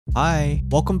Hi,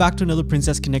 welcome back to another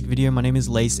Princess Connect video. My name is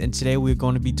Lace and today we're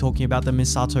going to be talking about the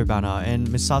Misato banner, and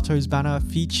Misato's banner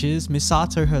features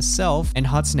Misato herself and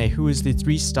Hatsune, who is the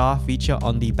 3-star feature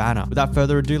on the banner. Without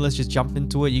further ado, let's just jump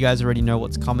into it. You guys already know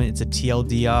what's coming. It's a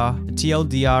TLDR. The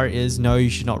TLDR is no, you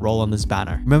should not roll on this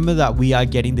banner. Remember that we are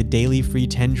getting the daily free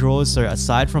 10 draws, so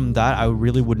aside from that, I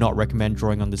really would not recommend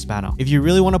drawing on this banner. If you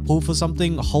really want to pull for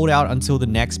something, hold out until the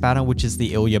next banner, which is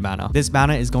the Ilya banner. This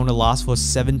banner is going to last for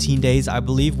 17 days, I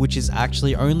believe, which is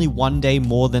actually only 1 day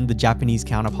more than the Japanese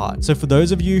counterpart. So for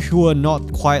those of you who are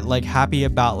not quite happy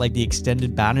about the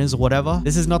extended banners or whatever,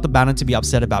 this is not the banner to be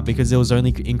upset about because it was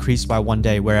only increased by 1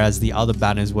 day, whereas the other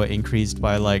banners were increased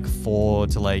by 4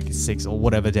 to 6 or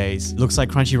whatever days. Looks like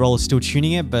Crunchyroll is still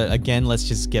tuning it, but again, let's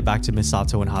just get back to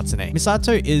Misato and Hatsune.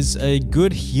 Misato is a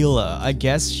good healer. I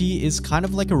guess she is kind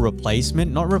of like a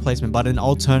replacement, not replacement, but an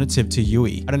alternative to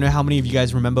Yui. I don't know how many of you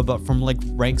guys remember, but from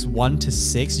ranks 1 to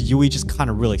 6, Yui just kind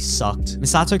of really sucked.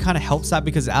 Misato kind of helps that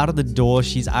because out of the door,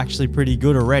 she's actually pretty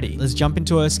good already. Let's jump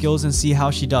into her skills and see how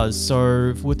she does.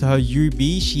 So with her UB,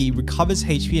 she recovers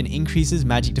HP and increases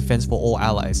magic defense for all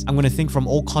allies. I'm going to think from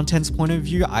all contents point of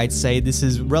view, I'd say this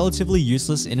is relatively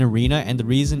useless in arena, and the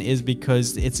reason is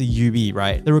because it's a UB,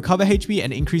 right? The recover HP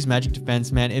and increase magic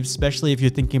defense, man, especially if you're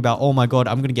thinking about, oh my god,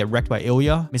 I'm going to get wrecked by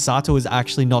Ilya. Misato is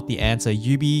actually not the answer.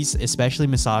 UBs, especially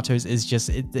Misato's, is just,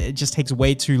 it just takes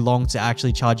way too long to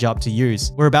actually charge up to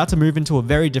use. We're about to move into a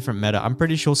very different meta. I'm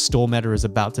pretty sure store meta is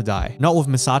about to die. Not with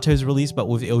Misato's release, but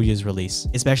with Ilya's release.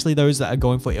 Especially those that are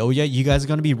going for Ilya, you guys are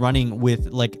going to be running with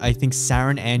I think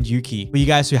Saren and Yuki. For you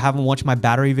guys who haven't watched my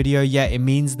battery video yet, it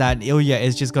means that Ilya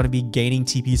is just going to be gaining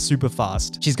TP super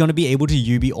fast. She's going to be able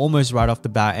to UB almost right off the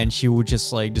bat, and she will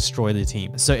just destroy the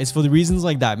team. So it's for the reasons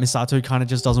like that, Misato kind of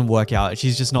just doesn't work out.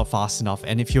 She's just not fast enough.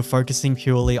 And if you're focusing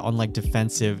purely on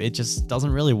defensive, it just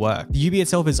doesn't really work. The UB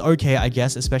itself is okay, I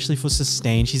guess, especially for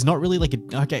sustain. She's not really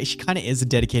okay, she kind of is a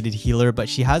dedicated healer, but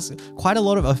she has quite a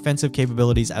lot of offensive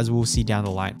capabilities, as we'll see down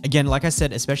the line. Again, like I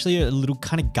said, especially a little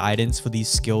kind of guidance for these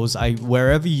skills.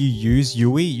 Wherever you use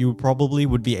Yui, you probably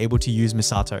would be able to use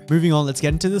Misato. Moving on, let's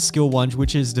get into the skill 1,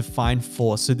 which is Define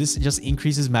Force. So this just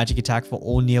increases magic attack for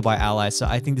all nearby allies. So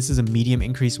I think this is a medium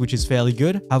increase, which is fairly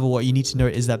good. However, what you need to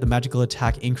note is that the magical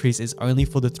attack increase is only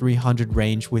for the 300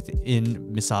 range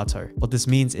within Misato. What this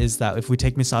means is that if we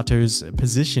take Misato's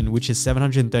position, which is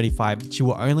 735, she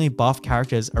will only buff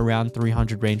characters around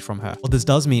 300 range from her. What this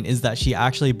does mean is that she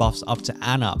actually buffs up to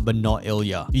Anna, but not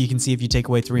Ilya. You can see if you take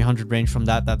away 300 range from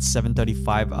that, that's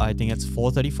 735. I think it's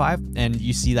 435. And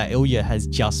you see that Ilya has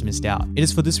just missed out. It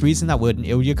is for this reason that when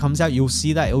Ilya comes out, you'll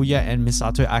see that Ilya and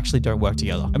Misato actually don't work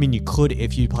together. I mean, you could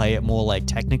if you play it more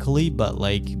technically, but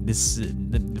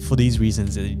for these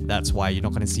reasons, that's why you're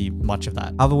not going to see much of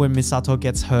that. However, when Misato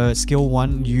gets her skill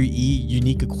 1 UE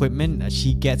unique equipment,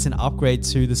 she gets an upgrade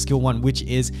to the skill 1, which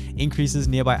is increases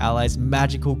nearby allies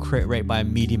magical crit rate by a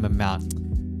medium amount.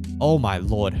 Oh my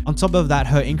lord. On top of that,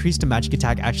 her increase to magic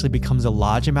attack actually becomes a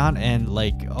large amount, and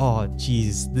oh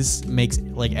geez, this makes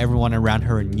everyone around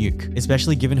her a nuke.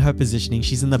 Especially given her positioning,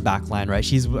 she's in the back line, right?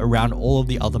 She's around all of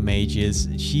the other mages.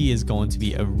 She is going to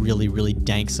be a really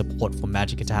dank support for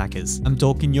magic attackers. I'm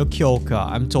talking your Kyoka,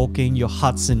 I'm talking your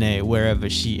Hatsune,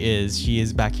 wherever she is. She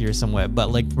is back here somewhere,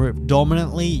 but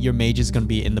predominantly your mage is going to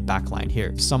be in the back line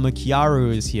here. Some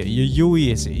Kiaru is here, your Yui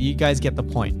is here. You guys get the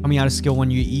point. Coming out of skill 1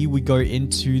 UE, we go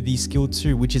into the skill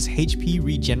 2, which is HP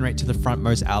regenerate to the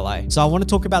frontmost ally. So I want to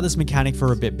talk about this mechanic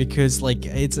for a bit because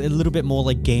it's a little bit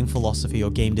more game philosophy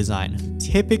or game design.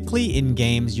 Typically in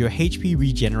games, your HP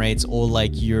regenerates or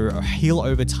your heal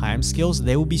over time skills,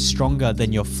 they will be stronger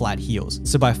than your flat heals.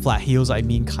 So by flat heals, I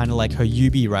mean kind of like her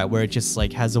UB, right? Where it just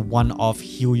has a one-off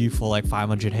heal you for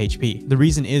 500 HP. The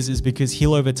reason is because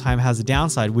heal over time has a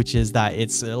downside, which is that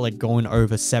it's going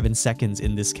over 7 seconds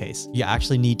in this case. You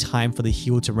actually need time for the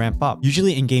heal to ramp up.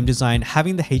 Usually in game design,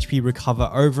 having the HP recover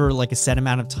over a set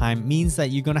amount of time means that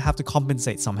you're going to have to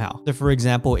compensate somehow. So for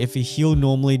example, if a heal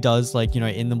normally does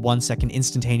in the 1 second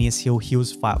instantaneous heal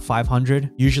heals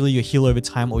 500, usually your heal over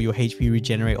time or your HP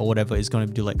regenerate or whatever is going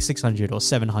to do 600 or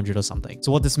 700 or something.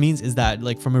 So what this means is that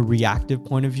from a reactive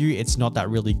point of view, it's not that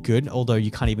really good, although you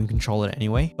can't even control it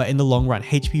anyway. But in the long run,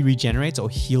 HP regenerates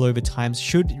or heal over time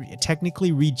should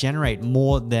technically regenerate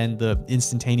more than the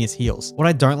instantaneous heals. What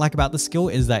I don't like about the skill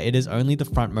is that it is only the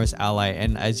front frontmost ally.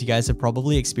 And as you guys are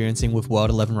probably experiencing with World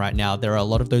 11 right now, there are a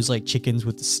lot of those like chickens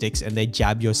with the sticks and they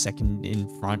jab your second in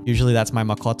front. Usually that's my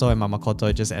Makoto, and my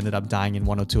Makoto just ended up dying in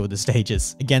 1 or 2 of the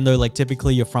stages. Again though, like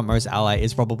typically your frontmost ally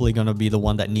is probably going to be the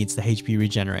one that needs the HP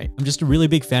regenerate. I'm just a really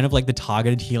big fan of like the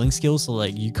targeted healing skills, so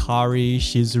like Yukari,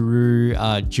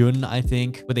 Shizuru, Jun, I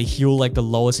think, where they heal like the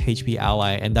lowest HP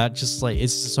ally, and that just like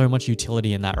is so much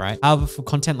utility in that, right? However, for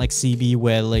content like CB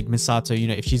where like Misato, you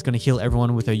know, if she's going to heal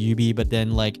everyone with her Yubi, but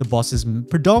then like the boss is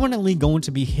predominantly going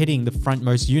to be hitting the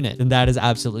frontmost unit, then that is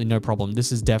absolutely no problem.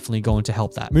 This is definitely going to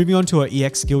help that. Moving on to her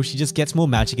EX skill, she just gets more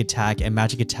magic attack, and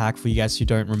magic attack, for you guys who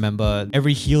don't remember,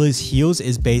 every healer's heals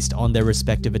is based on their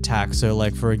respective attack. So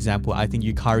like for example, I think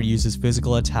Yukari uses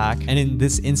physical attack, and in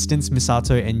this instance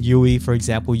Misato and Yui, for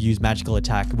example, use magical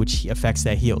attack, which affects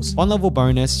their heals. 1 level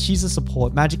bonus, she's a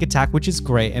support, magic attack, which is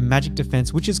great, and magic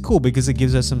defense, which is cool because it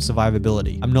gives her some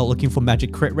survivability. I'm not looking for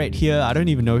magic crit rate here. I don't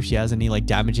even know if she has any like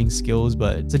damaging skills,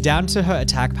 but so down to her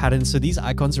attack pattern. So these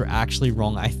icons are actually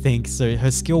wrong, I think. So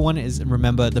her skill 1 is,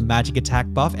 remember, the magic attack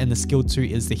buff, and the skill 2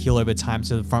 is the heal over time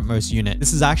to the frontmost unit.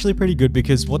 This is actually pretty good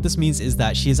because what this means is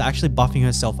that she is actually buffing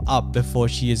herself up before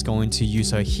she is going to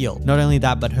use her heal. Not only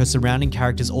that, but her surrounding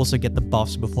characters also get the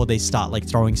buffs before they start like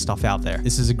throwing stuff out there.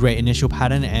 This is a great initial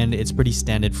pattern, and it's pretty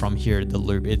standard from here, the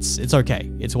loop. It's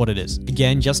okay. It's what it is.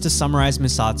 Again, just to summarize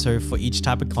Misato, for each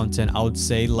type of content, I would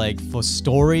say like for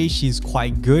story, she's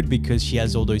quite good because she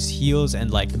has all those heals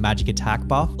and like the magic attack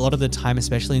buff. A lot of the time,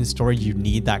 especially in story, you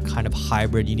need that kind of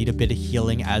hybrid. You need a bit of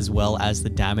healing as well as the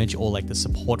damage or like the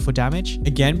support for damage.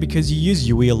 Again, because you use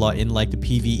Yui a lot in like the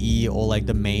PvE or like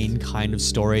the main kind of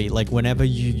story, like whenever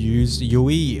you use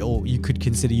Yui, or you could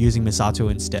consider using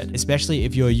Misato instead, especially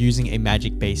if you're using a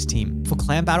magic based team. For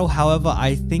clan battle, however,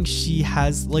 I think she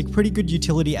has like pretty good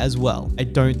utility as well. I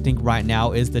don't think right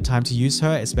now is the time to use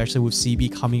her, especially with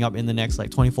CB coming up in the next like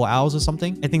 24 hours or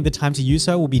something. I think the time to use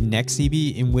her will be next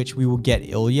CB, in which we will get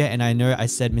Ilya, and I know I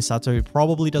said Misato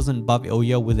probably doesn't buff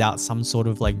Ilya without some sort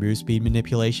of like move speed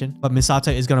manipulation, but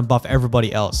Misato is going to buff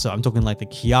everybody else. So I'm talking like the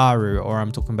Kiaru, or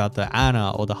I'm talking about the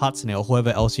Anna or the Hatsune or whoever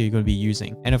else you're going to be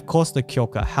using. And of course the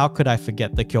Kyoka. How could I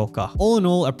forget the Kyoka? All in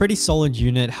all, a pretty solid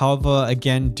unit. However,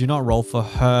 again, do not roll for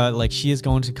her. Like she is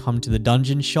going to come to the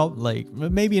dungeon shop like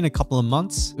maybe in a couple of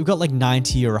months. We've got like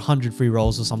 90 or 100 free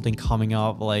rolls or something coming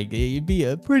up. Like it'd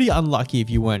be pretty unlucky if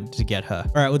you weren't to get her.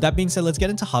 All right, with that being said, let's get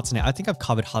into Hatsune. I think I've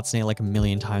covered Hatsune like a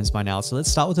million times by now, so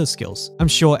let's start with her skills. I'm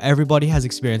sure everybody has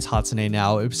experienced Hatsune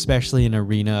now, especially in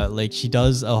arena. Like she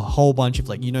does a whole bunch of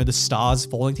like, you know, the stars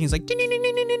falling things like ding, ding, ding,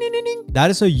 ding, ding, ding, ding, ding. That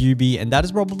is her Yubi, and that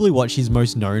is probably what she's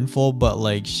most known for, but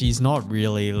like she's not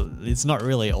really, it's not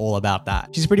really all about that.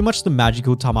 She's pretty much the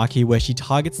magical Tamaki, where she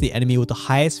targets the enemy with the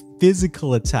highest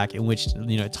physical attack, in which,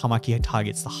 you know, Tamaki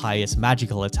targets the highest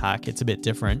magical attack. It's a bit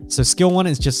different. So skill 1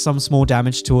 is just some small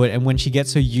damage to it, and when she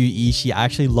gets her UE, she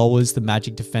actually lowers the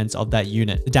magic defense of that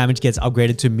unit. The damage gets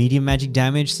upgraded to medium magic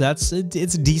damage, so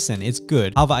it's decent, it's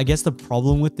good. However, I guess the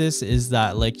problem with this is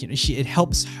that like, you know, it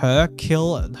helps her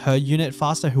kill her unit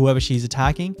faster, whoever she's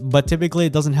attacking, but typically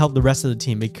it doesn't help the rest of the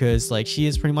team because like she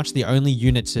is pretty much the only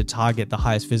unit to target the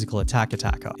highest physical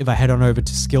attacker. If I head on over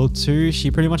to skill 2,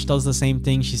 she pretty much does the same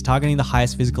thing. She's targeting the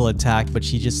highest physical attack, but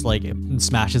she just like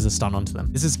smashes a stun onto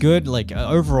them. This is good. Like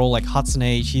overall, like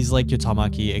Hatsune, she's like your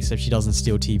Tamaki, except she doesn't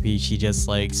steal TP, she just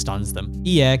like stuns them.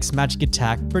 EX, magic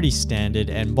attack, pretty standard,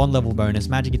 and 1 level bonus,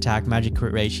 magic attack, magic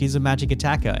crit rate. She's a magic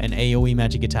attacker, an AoE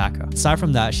magic attacker. Aside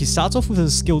from that, she starts off with a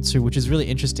skill 2, which is really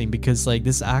interesting because like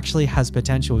this actually has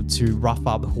potential to rough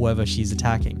up whoever she's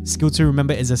attacking. Skill 2,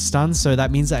 remember, is a stun, so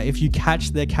that means that if you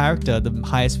catch their character, the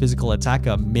highest physical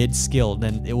attacker, mid skill,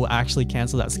 then it will actually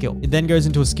cancel that skill. It then goes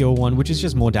into a skill 1, which is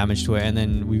just more damage to it, and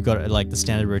then we've got like the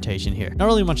standard rotation here. Not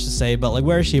really much to say, but like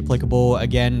where is she applicable?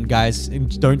 Again, guys,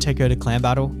 don't take her to clan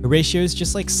battle. Her ratios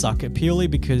just like suck purely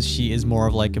because she is more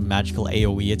of like a magical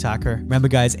AoE attacker. Remember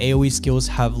guys, AoE skills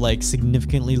have like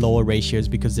significantly lower ratios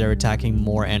because they're attacking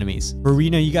more enemies. For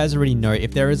arena, you guys already know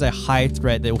if there is a high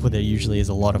threat, there usually is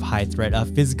a lot of high threat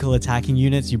physical attacking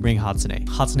units, you bring Hatsune.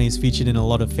 Hatsune is featured in a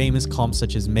lot of famous comps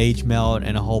such as Mage Melt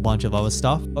and a whole bunch of other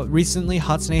stuff. But recently,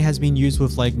 Hatsune has been used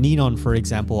with like Ninon, for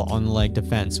example, on like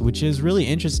defense, which is really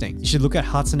interesting. You should look at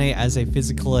Hatsune as a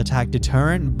physical attack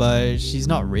deterrent, but she's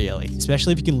not really.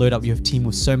 Especially if you can load up your team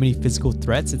with so many physical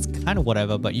threats, it's kind of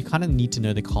whatever, but you kind of need to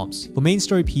know the comps. For main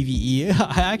story PvE,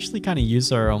 I actually kind of use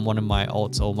her on one of my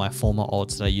alts or my former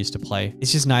alts that I used to play.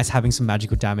 It's just nice having some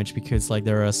magical damage because like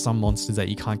there are some monsters that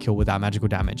you can't kill without magical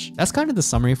damage. That's kind of the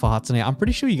summary for Hatsune. I'm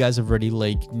pretty sure you guys have already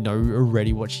like know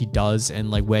already what she does and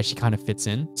like where she kind of fits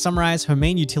in. Summarize, her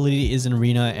main utility is in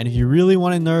arena, and if you really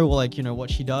want to know, well, like, you know, what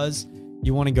she does,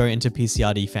 you want to go into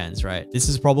PCRD fans, right? This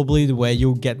is probably where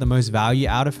you'll get the most value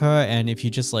out of her. And if you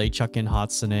just like chuck in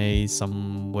Hatsune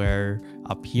somewhere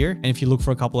up here, and if you look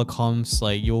for a couple of comps,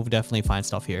 like you'll definitely find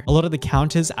stuff here. A lot of the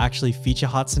counters actually feature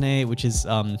Hatsune, which is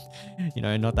you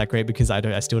know, not that great because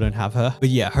I still don't have her. But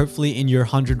yeah, hopefully in your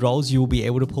 100 rolls you will be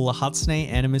able to pull a Hatsune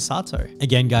and a Misato.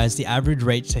 Again guys, the average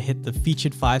rate to hit the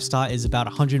featured 5-star is about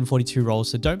 142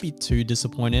 rolls, so don't be too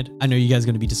disappointed. I know you guys are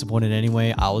going to be disappointed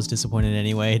anyway. I was disappointed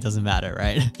anyway. It doesn't matter,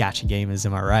 right? Gacha gamers,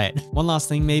 am I right? One last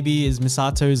thing maybe is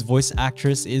Misato's voice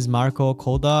actress is Mariko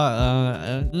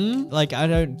Koda. Like I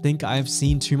don't think I've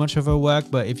seen too much of her work,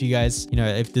 but if you guys, you know,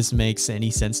 if this makes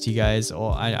any sense to you guys,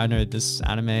 or I know this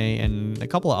anime and a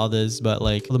couple of others, but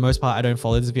like for the most part I don't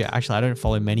follow this VA. Actually, I don't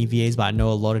follow many VAs, but I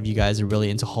know a lot of you guys are really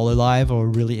into HoloLive or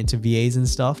really into VAs and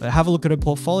stuff. Have a look at her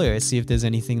portfolio, see if there's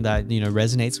anything that, you know,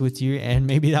 resonates with you, and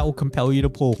maybe that will compel you to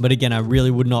pull. But again, I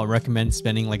really would not recommend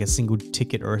spending like a single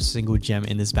ticket or a single gem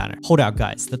in this banner. Hold out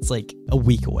guys, that's like a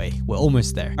week away. We're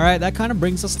almost there. All right, that kind of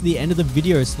brings us to the end of the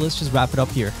video, so let's just wrap it up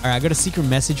here. All right, I got a secret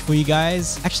message for you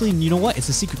guys. Actually, you know what? It's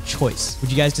a secret choice.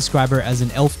 Would you guys describe her as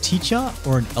an elf teacher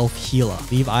or an elf healer?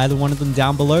 Leave either one of them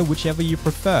down below, whichever you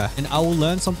prefer, and I will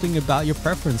learn something about your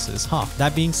preferences, huh?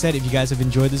 That being said, if you guys have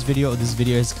enjoyed this video or this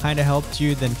video has kind of helped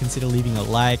you, then consider leaving a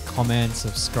like, comment,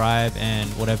 subscribe, and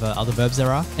whatever other verbs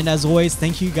there are. And as always,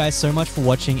 thank you guys so much for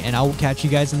watching, and I will catch you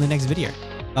guys in the next video.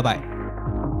 Bye-bye.